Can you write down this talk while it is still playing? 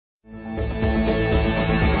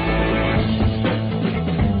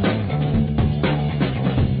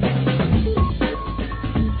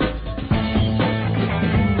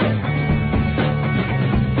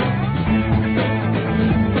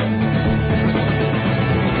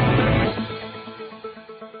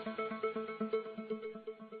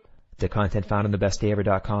The content found on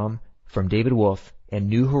thebestdayever.com from David Wolf and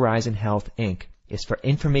New Horizon Health, Inc. is for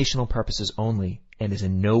informational purposes only and is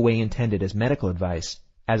in no way intended as medical advice,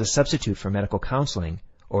 as a substitute for medical counseling,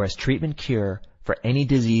 or as treatment cure for any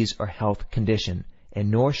disease or health condition, and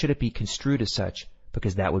nor should it be construed as such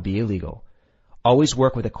because that would be illegal. Always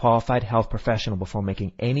work with a qualified health professional before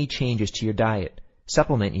making any changes to your diet,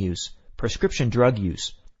 supplement use, prescription drug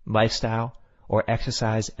use, lifestyle, or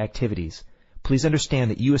exercise activities. Please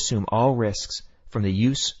understand that you assume all risks from the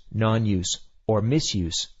use, non-use, or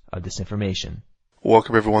misuse of this information.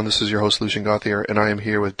 Welcome everyone, this is your host Lucian Gauthier, and I am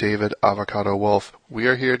here with David Avocado Wolf. We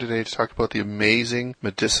are here today to talk about the amazing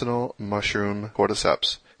medicinal mushroom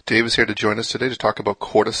cordyceps. Dave is here to join us today to talk about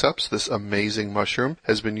cordyceps. This amazing mushroom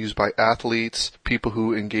has been used by athletes, people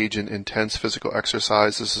who engage in intense physical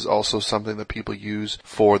exercise. This is also something that people use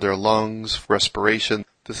for their lungs, respiration.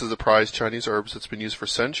 This is a prized Chinese herb that's been used for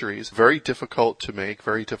centuries. Very difficult to make,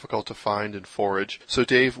 very difficult to find and forage. So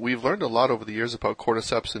Dave, we've learned a lot over the years about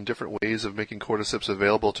cordyceps and different ways of making cordyceps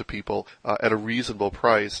available to people at a reasonable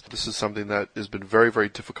price. This is something that has been very, very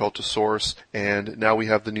difficult to source, and now we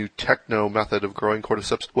have the new techno method of growing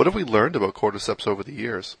cordyceps. What have we learned about cordyceps over the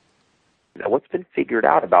years? Now, what's been figured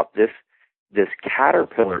out about this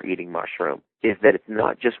caterpillar-eating mushroom is that it's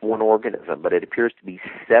not just one organism, but it appears to be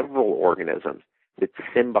several organisms that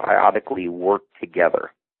symbiotically work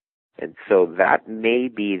together. And so that may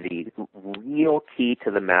be the real key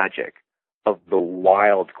to the magic of the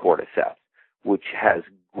wild cordyceps, which has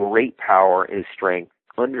great power and strength.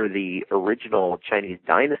 Under the original Chinese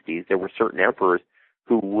dynasties, there were certain emperors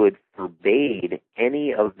who would forbade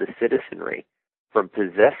any of the citizenry from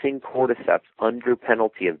possessing cordyceps under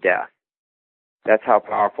penalty of death. That's how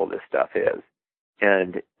powerful this stuff is.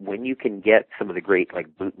 And when you can get some of the great,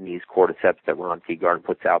 like, Bhutanese cordyceps that Ron T. Garden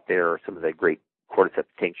puts out there, or some of the great cordyceps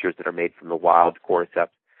tinctures that are made from the wild cordyceps,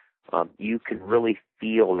 you can really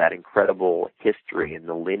feel that incredible history and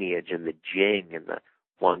the lineage and the jing and the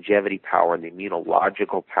longevity power and the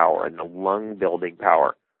immunological power and the lung-building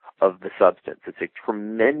power of the substance. It's a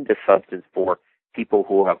tremendous substance for people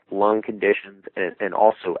who have lung conditions and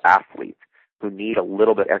also athletes who need a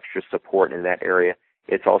little bit extra support in that area.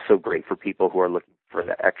 It's also great for people who are looking for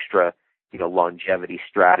the extra, longevity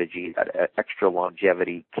strategy, that extra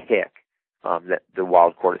longevity kick that the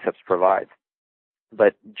wild cordyceps provides.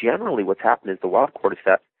 But generally what's happened is the wild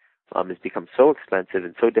cordyceps has become so expensive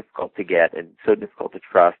and so difficult to get and so difficult to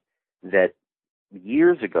trust that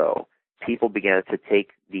years ago people began to take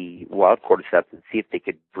the wild cordyceps and see if they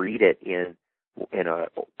could breed it in a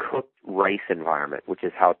cooked rice environment, which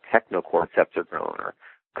is how technocordyceps are grown, or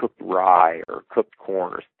cooked rye or cooked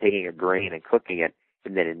corn, or taking a grain and cooking it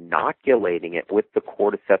and then inoculating it with the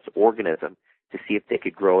cordyceps organism to see if they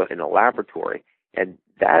could grow it in a laboratory. And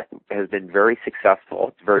that has been very successful.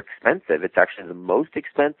 It's very expensive. It's actually the most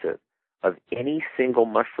expensive of any single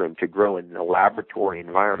mushroom to grow in a laboratory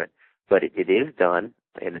environment. But it is done,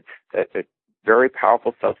 and it's a very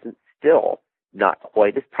powerful substance still, not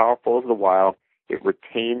quite as powerful as the wild. It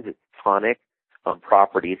retains its tonic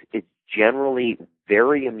properties. It's generally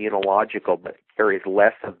very immunological, but it carries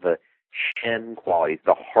less of the Shen qualities,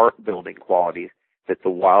 the heart-building qualities that the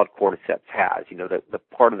wild cordyceps has. The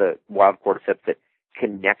part of the wild cordyceps that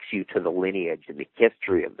connects you to the lineage and the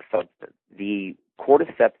history of the substance. The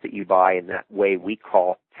cordyceps that you buy in that way we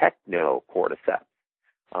call technocordyceps.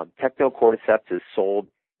 Technocordyceps is sold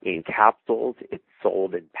in capsules. It's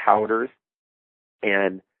sold in powders.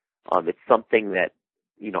 And it's something that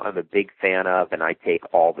I'm a big fan of and I take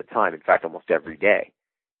all the time. In fact, almost every day.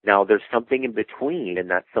 Now, there's something in between, and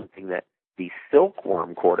that's something that the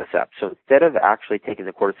silkworm cordyceps. So instead of actually taking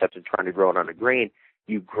the cordyceps and trying to grow it on a grain,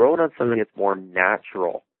 you grow it on something that's more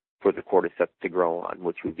natural for the cordyceps to grow on,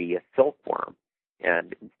 which would be a silkworm.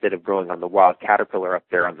 And instead of growing on the wild caterpillar up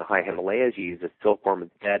there on the high Himalayas, you use a silkworm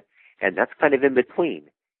instead. And that's kind of in between.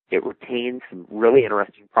 It retains some really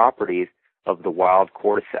interesting properties of the wild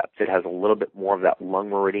cordyceps. It has a little bit more of that lung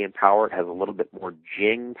meridian power. It has a little bit more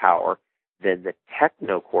jing power than the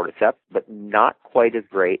technocordyceps, but not quite as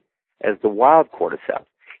great as the wild cordyceps.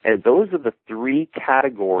 And those are the three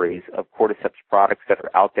categories of cordyceps products that are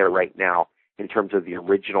out there right now in terms of the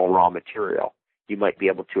original raw material. You might be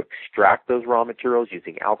able to extract those raw materials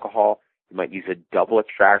using alcohol. You might use a double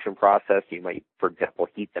extraction process. You might, for example,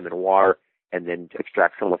 heat them in water and then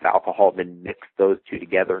extract some with alcohol, then mix those two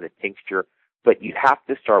together in a tincture. But you have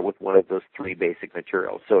to start with one of those three basic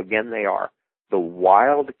materials. So again, they are the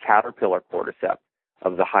wild caterpillar cordyceps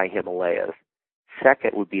of the high Himalayas.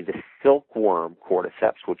 Second would be the silkworm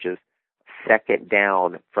cordyceps, which is second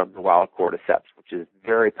down from the wild cordyceps, which is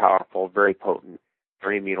very powerful, very potent, very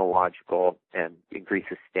very immunological and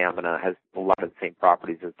increases stamina, has a lot of the same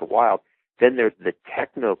properties as the wild. Then there's the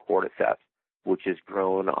technocordyceps, which is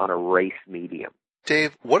grown on a race medium.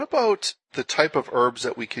 Dave, what about the type of herbs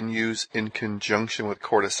that we can use in conjunction with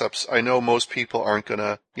cordyceps? I know most people aren't going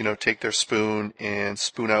to, take their spoon and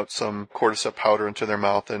spoon out some cordyceps powder into their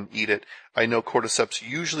mouth and eat it. I know cordyceps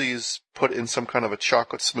usually is put in some kind of a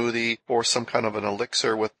chocolate smoothie or some kind of an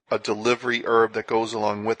elixir with a delivery herb that goes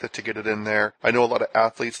along with it to get it in there. I know a lot of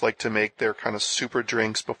athletes like to make their kind of super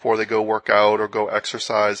drinks before they go work out or go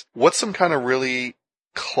exercise. What's some kind of really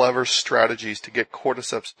clever strategies to get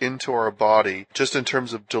cordyceps into our body, just in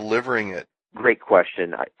terms of delivering it? Great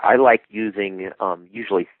question. I like using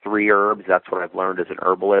usually 3 herbs. That's what I've learned as an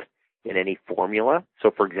herbalist in any formula.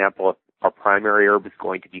 So, for example, if our primary herb is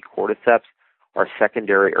going to be cordyceps, our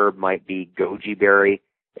secondary herb might be goji berry,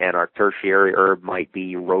 and our tertiary herb might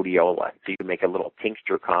be rhodiola. So you can make a little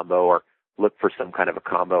tincture combo or look for some kind of a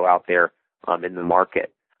combo out there in the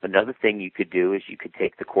market. Another thing you could do is you could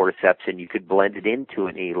take the cordyceps and you could blend it into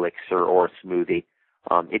an elixir or a smoothie.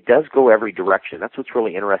 It does go every direction. That's what's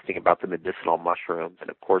really interesting about the medicinal mushrooms. And,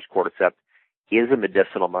 of course, cordyceps is a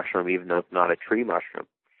medicinal mushroom, even though it's not a tree mushroom.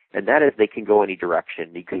 And that is they can go any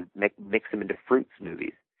direction. You can mix them into fruit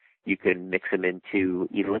smoothies. You can mix them into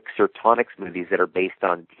elixir tonic smoothies that are based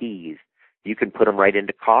on teas. You can put them right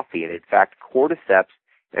into coffee. And, in fact, cordyceps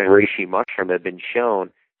and reishi mushroom have been shown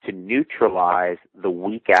to neutralize the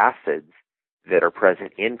weak acids that are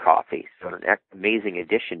present in coffee. So an amazing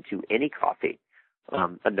addition to any coffee.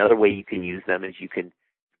 Another way you can use them is you can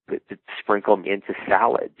sprinkle them into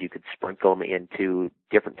salads. You could sprinkle them into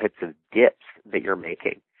different types of dips that you're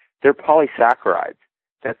making. They're polysaccharides.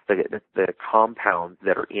 That's the compounds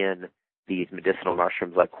that are in these medicinal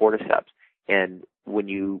mushrooms like cordyceps. And when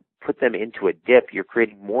you put them into a dip, you're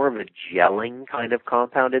creating more of a gelling kind of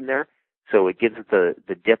compound in there. So it gives the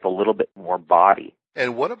dip a little bit more body.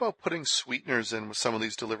 And what about putting sweeteners in with some of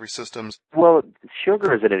these delivery systems? Well,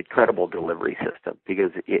 sugar is an incredible delivery system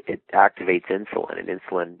because it activates insulin, and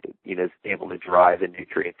insulin, is able to drive the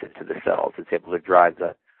nutrients into the cells. It's able to drive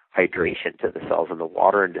the hydration to the cells and the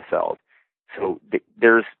water into cells. So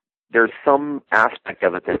there's some aspect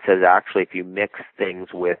of it that says actually if you mix things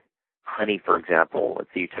with honey, for example, let's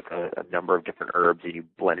say you took a number of different herbs and you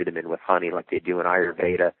blended them in with honey like they do in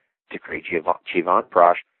Ayurveda to create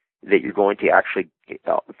Chyavanprash, that you're going to actually,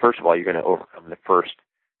 first of all, you're going to overcome the first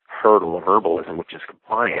hurdle of herbalism, which is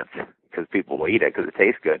compliance, because people will eat it because it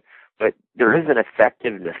tastes good. But there is an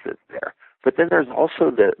effectiveness that's there. But then there's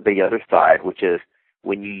also the other side, which is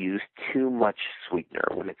when you use too much sweetener,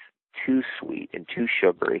 when it's too sweet and too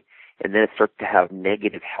sugary, and then it starts to have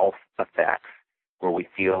negative health effects where we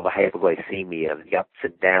feel the hypoglycemia, the ups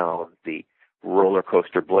and downs, the roller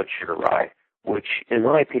coaster blood sugar rise, which in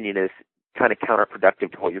my opinion is kind of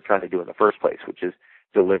counterproductive to what you're trying to do in the first place, which is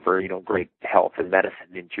deliver, great health and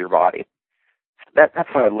medicine into your body. That's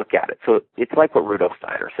how I look at it. So it's like what Rudolf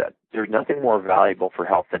Steiner said. There's nothing more valuable for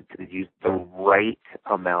health than to use the right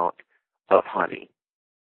amount of honey.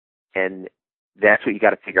 And that's what you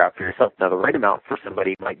got to figure out for yourself. Now, the right amount for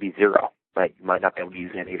somebody might be 0. Right? You might not be able to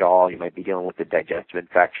use any at all. You might be dealing with a digestive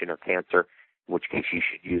infection or cancer, in which case you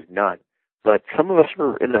should use none. But some of us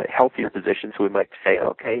are in a healthier position, so we might say,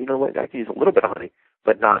 okay, you know what, I can use a little bit of honey,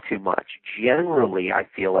 but not too much. Generally, I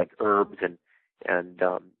feel like herbs and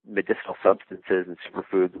medicinal substances and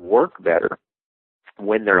superfoods work better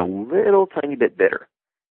when they're a little tiny bit bitter.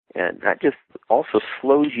 And that just also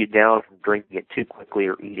slows you down from drinking it too quickly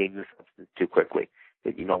or eating the substance too quickly.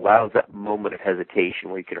 It allows that moment of hesitation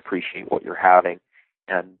where you can appreciate what you're having.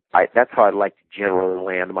 And that's how I like to generally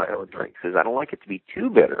land my own drinks, is I don't like it to be too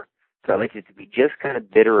bitter. So I like it to be just kind of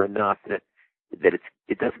bitter enough that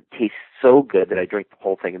it doesn't taste so good that I drink the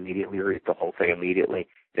whole thing immediately or eat the whole thing immediately.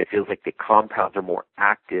 And it feels like the compounds are more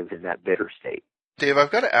active in that bitter state. Dave,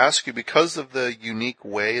 I've got to ask you, because of the unique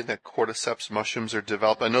way that cordyceps mushrooms are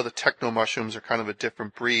developed, I know the techno mushrooms are kind of a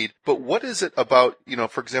different breed, but what is it about,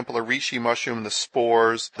 for example, a reishi mushroom, the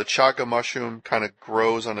spores, the chaga mushroom kind of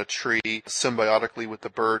grows on a tree symbiotically with the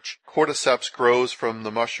birch. Cordyceps grows from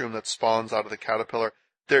the mushroom that spawns out of the caterpillar.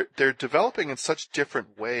 They're developing in such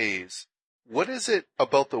different ways. What is it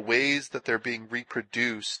about the ways that they're being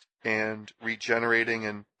reproduced and regenerating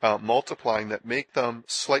and multiplying that make them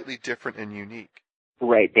slightly different and unique?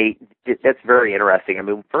 Right. That's very interesting. I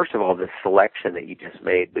mean, first of all, the selection that you just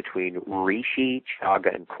made between reishi,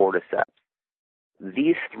 chaga, and cordyceps,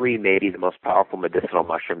 these 3 may be the most powerful medicinal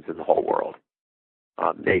mushrooms in the whole world.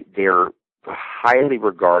 They're highly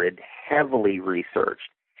regarded, heavily researched,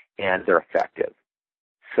 and they're effective.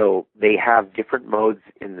 So they have different modes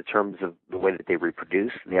in the terms of the way that they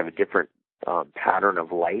reproduce. They have a different pattern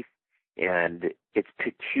of life, and it's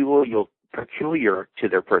peculiar to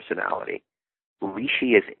their personality.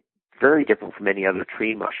 Reishi is very different from any other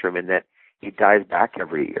tree mushroom in that it dies back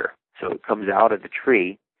every year. So it comes out of the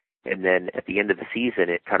tree, and then at the end of the season,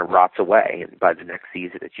 it kind of rots away, and by the next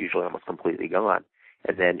season, it's usually almost completely gone.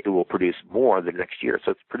 And then it will produce more the next year. So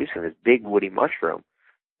it's producing this big woody mushroom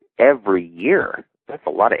every year. That's a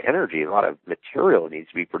lot of energy, a lot of material needs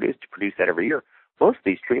to be produced to produce that every year. Most of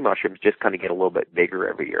these tree mushrooms just kind of get a little bit bigger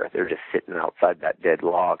every year. They're just sitting outside that dead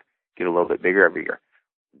log, get a little bit bigger every year.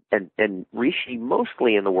 And reishi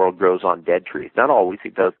mostly in the world grows on dead trees. Not always.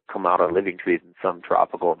 It does come out on living trees in some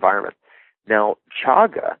tropical environments. Now,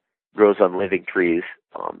 chaga grows on living trees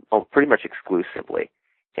pretty much exclusively.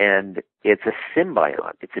 And it's a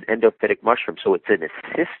symbiont. It's an endophytic mushroom, so it's an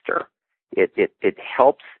assister. It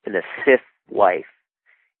helps and assists life,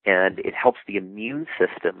 and it helps the immune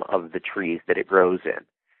system of the trees that it grows in.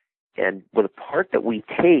 And the part that we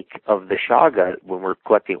take of the chaga when we're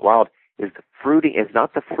collecting it wild is the fruiting. It's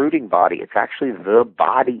not the fruiting body. It's actually the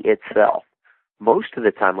body itself. Most of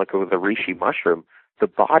the time, like with the reishi mushroom, the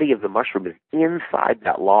body of the mushroom is inside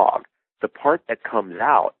that log. The part that comes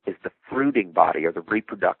out is the fruiting body or the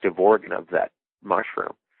reproductive organ of that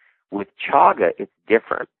mushroom. With chaga, it's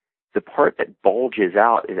different. The part that bulges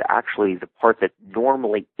out is actually the part that's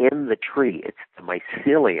normally in the tree. It's the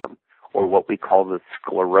mycelium, or what we call the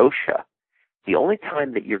sclerotia. The only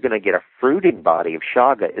time that you're going to get a fruiting body of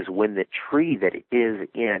chaga is when the tree that it is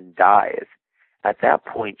in dies. At that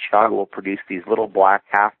point, chaga will produce these little black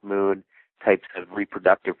half-moon types of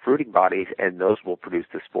reproductive fruiting bodies, and those will produce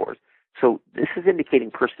the spores. So this is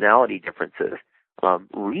indicating personality differences.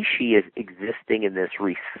 Reishi is existing in this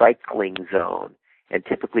recycling zone and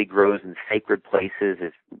typically grows in sacred places.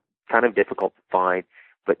 It's kind of difficult to find,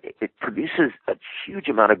 but it produces a huge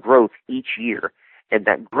amount of growth each year, and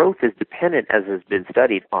that growth is dependent, as has been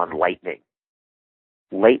studied, on lightning.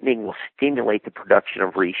 Lightning will stimulate the production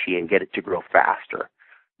of reishi and get it to grow faster.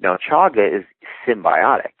 Now, chaga is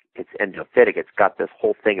symbiotic. It's endophytic. It's got this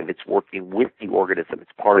whole thing of it's working with the organism.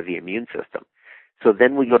 It's part of the immune system. So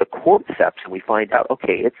then we go to cordyceps and we find out,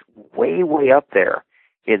 okay, it's way, way up there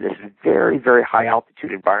in this very, very high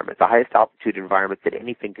altitude environment, the highest altitude environment that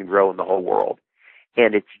anything can grow in the whole world.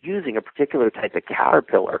 And it's using a particular type of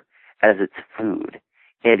caterpillar as its food.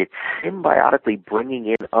 And it's symbiotically bringing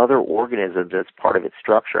in other organisms as part of its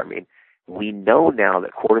structure. I mean, we know now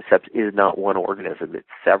that cordyceps is not one organism, it's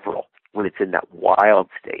several when it's in that wild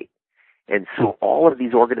state. And so all of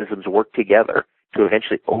these organisms work together to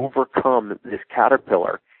eventually overcome this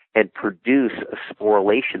caterpillar and produce a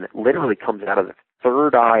sporulation that literally comes out of the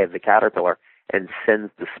third eye of the caterpillar and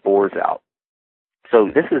sends the spores out. So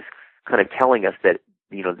this is kind of telling us that,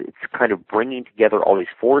 you know, it's kind of bringing together all these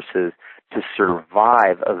forces to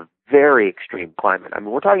survive a very extreme climate. I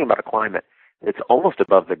mean, we're talking about a climate that's almost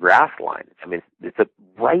above the grass line. I mean, it's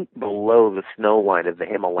right below the snow line of the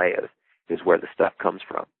Himalayas is where the stuff comes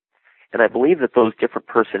from. And I believe that those different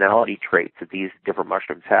personality traits that these different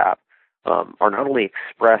mushrooms have are not only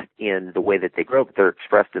expressed in the way that they grow, but they're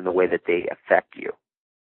expressed in the way that they affect you.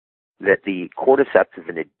 That the cordyceps is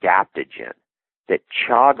an adaptogen, that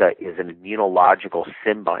chaga is an immunological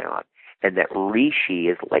symbiont, and that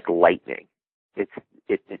reishi is like lightning. It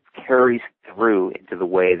carries through into the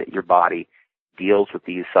way that your body deals with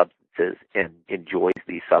these substances and enjoys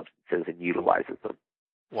these substances and utilizes them.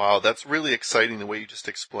 Wow, that's really exciting the way you just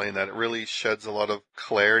explained that. It really sheds a lot of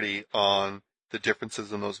clarity on the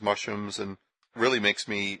differences in those mushrooms and really makes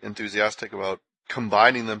me enthusiastic about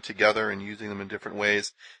combining them together and using them in different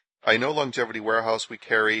ways. I know Longevity Warehouse, we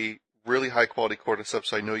carry really high quality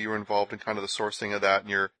cordyceps. I know you're involved in kind of the sourcing of that, and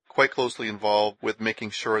you're quite closely involved with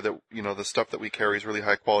making sure that, you know, the stuff that we carry is really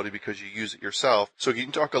high quality because you use it yourself. So can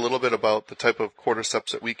you talk a little bit about the type of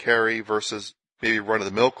cordyceps that we carry versus maybe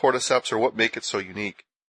run-of-the-mill cordyceps, or what make it so unique?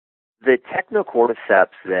 The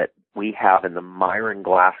technocordyceps that we have in the Myron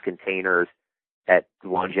glass containers at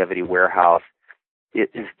Longevity Warehouse, it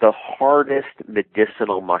is the hardest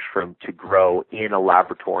medicinal mushroom to grow in a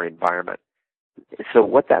laboratory environment. So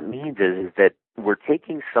what that means is that we're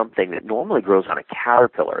taking something that normally grows on a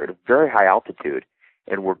caterpillar at a very high altitude,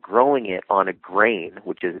 and we're growing it on a grain,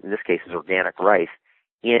 which is, in this case, is organic rice,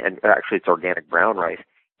 and actually it's organic brown rice,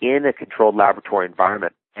 in a controlled laboratory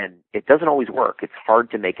environment. And it doesn't always work. It's hard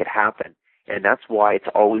to make it happen. And that's why it's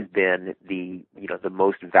always been the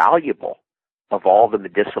most valuable of all the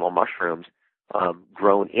medicinal mushrooms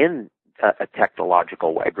grown in a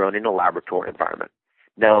technological way, grown in a laboratory environment.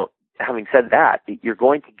 Now, having said that, you're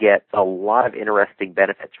going to get a lot of interesting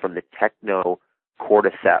benefits from the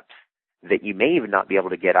technocordyceps that you may even not be able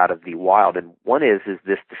to get out of the wild. And one is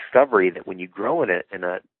this discovery that when you grow in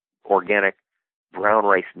a organic brown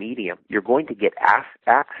rice medium, you're going to get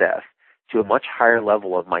access to a much higher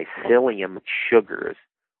level of mycelium sugars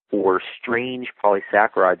or strange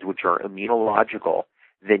polysaccharides, which are immunological,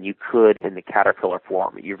 than you could in the caterpillar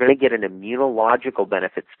form. You're going to get an immunological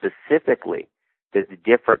benefit specifically that's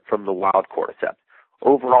different from the wild cordyceps.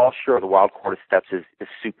 Overall, sure, the wild cordyceps is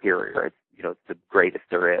superior. It's, it's the greatest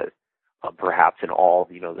there is, perhaps in all,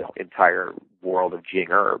 the entire world of Jing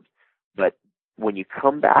herbs. But when you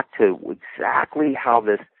come back to exactly how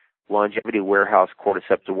this longevity warehouse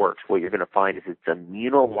cordyceps works, what you're going to find is it's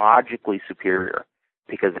immunologically superior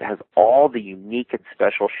because it has all the unique and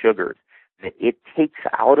special sugars that it takes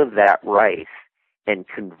out of that rice and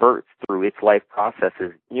converts through its life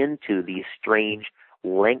processes into these strange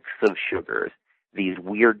lengths of sugars, these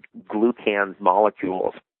weird glucans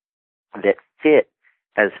molecules that fit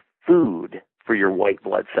as food for your white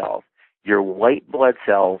blood cells. Your white blood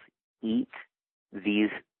cells eat these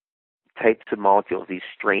types of molecules, these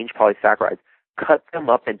strange polysaccharides, cut them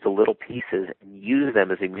up into little pieces and use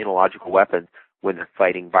them as immunological weapons when they're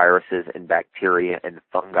fighting viruses and bacteria and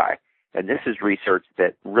fungi. And this is research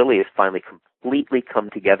that really has finally completely come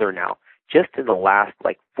together now, just in the last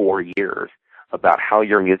 4 years, about how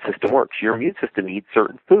your immune system works. Your immune system needs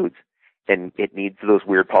certain foods, and it needs those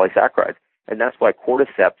weird polysaccharides. And that's why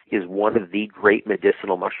cordyceps is one of the great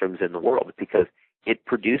medicinal mushrooms in the world, because it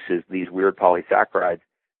produces these weird polysaccharides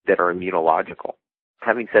that are immunological.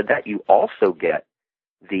 Having said that, you also get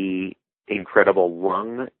the incredible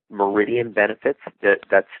lung meridian benefits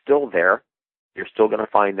that's still there. You're still going to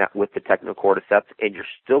find that with the technocordyceps, and you're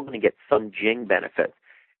still going to get some Jing benefits.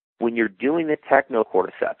 When you're doing the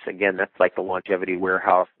technocordyceps, again, that's like the longevity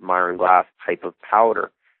warehouse Myron Glass type of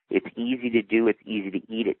powder. It's easy to do, it's easy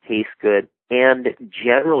to eat, it tastes good, and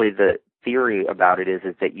generally the theory about it is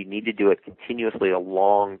that you need to do it continuously a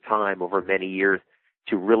long time over many years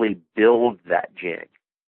to really build that Jing,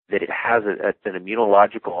 that it has an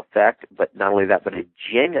immunological effect, but not only that, but a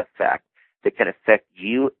Jing effect that can affect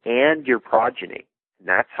you and your progeny. And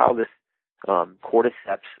that's how this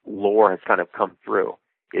cordyceps lore has kind of come through,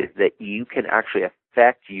 is that you can actually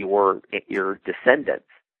affect your descendants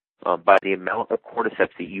by the amount of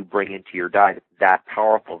cordyceps that you bring into your diet. It's that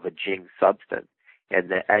powerful of a Jing substance. And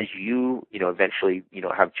that as you eventually,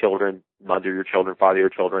 have children, mother your children, father your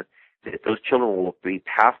children, that those children will be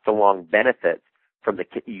passed along benefits from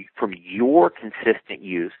your consistent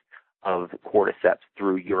use of cordyceps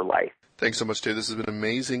through your life. Thanks so much, Dave. This has been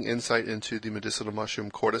amazing insight into the medicinal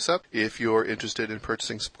mushroom cordyceps. If you're interested in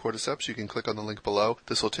purchasing some cordyceps, you can click on the link below.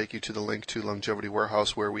 This will take you to the link to Longevity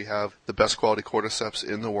Warehouse, where we have the best quality cordyceps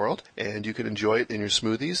in the world, and you can enjoy it in your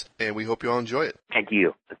smoothies, and we hope you all enjoy it. Thank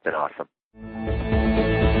you. It's been awesome.